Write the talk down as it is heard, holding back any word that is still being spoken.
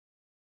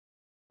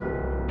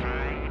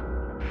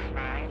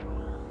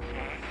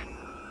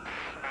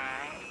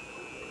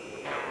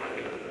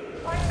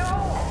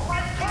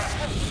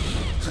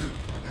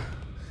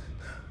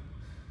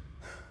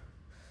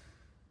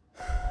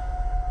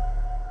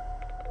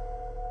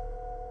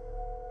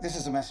This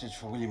is a message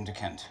for William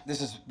DeKent. This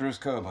is Bruce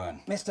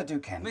Coburn. Mr.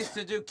 DeKent.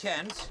 Mr.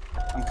 DeKent?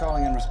 I'm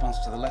calling in response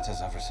to the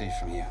letters I've received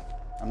from you.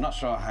 I'm not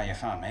sure how you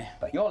found me.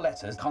 But your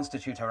letters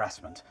constitute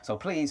harassment, so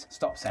please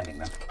stop sending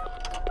them.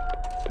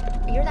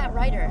 You're that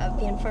writer of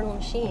the Infernal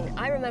Machine.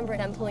 I remember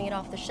them pulling it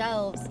off the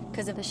shelves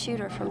because of the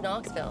shooter from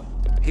Knoxville.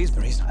 He's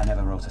the reason I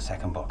never wrote a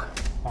second book.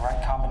 The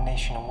right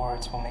combination of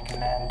words will make a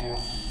man do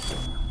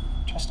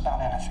just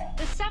about anything.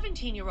 The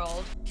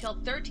 17-year-old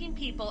killed 13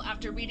 people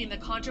after reading the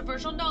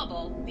controversial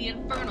novel, The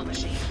Infernal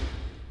Machine.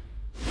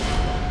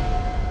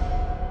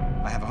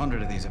 I have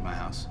 100 of these at my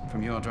house.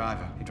 From your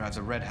driver. He drives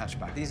a red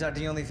hatchback. These are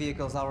the only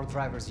vehicles our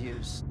drivers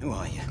use. Who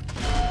are you?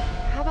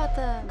 How about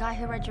the guy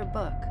who read your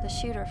book, the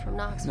shooter from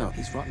Knoxville? No,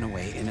 he's rotting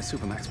away in a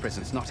Supermax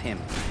prison. It's not him.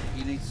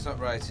 You need to stop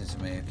writing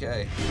to me,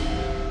 okay?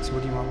 So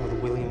what do you want with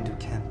William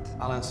DeKent?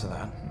 I'll answer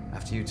that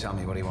after you tell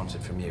me what he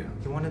wanted from you.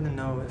 He wanted to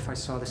know if I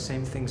saw the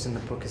same things in the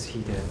book as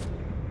he did.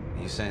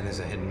 Are you saying there's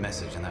a hidden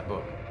message in that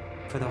book?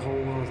 For the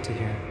whole world to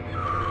hear.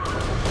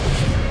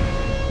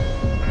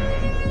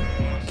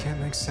 Can't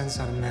make sense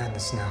out of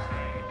madness now.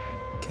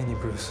 Can you,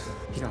 Bruce?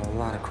 You got a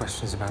lot of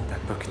questions about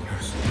that book of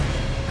yours.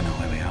 I know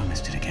where we are,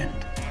 Mr. DeKent.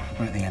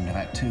 We're at the end of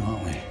Act 2,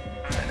 aren't we?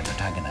 Where the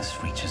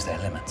protagonist reaches their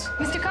limits.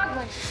 Mr.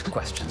 Coburn!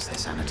 Questions their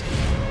sanity.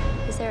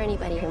 Is there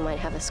anybody who might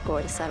have a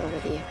score to settle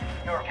with you?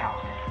 You're a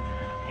coward.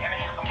 You hear me?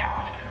 I'm a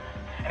coward.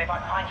 And if I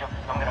find you,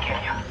 I'm gonna kill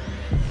you.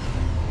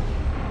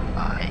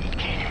 I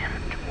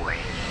can't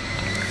wait.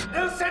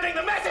 Who's sending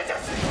the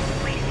messages?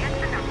 Please check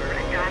the number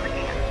and dial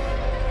again.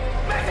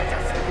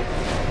 Messages!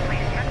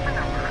 Please check the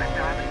number and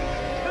dial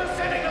again. Who's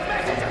sending the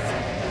messages?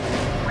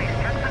 Please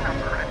check the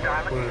number and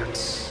dial again.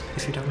 Words,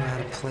 if you don't know how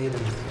to play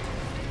them,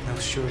 they'll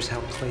sure as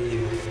hell play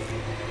you.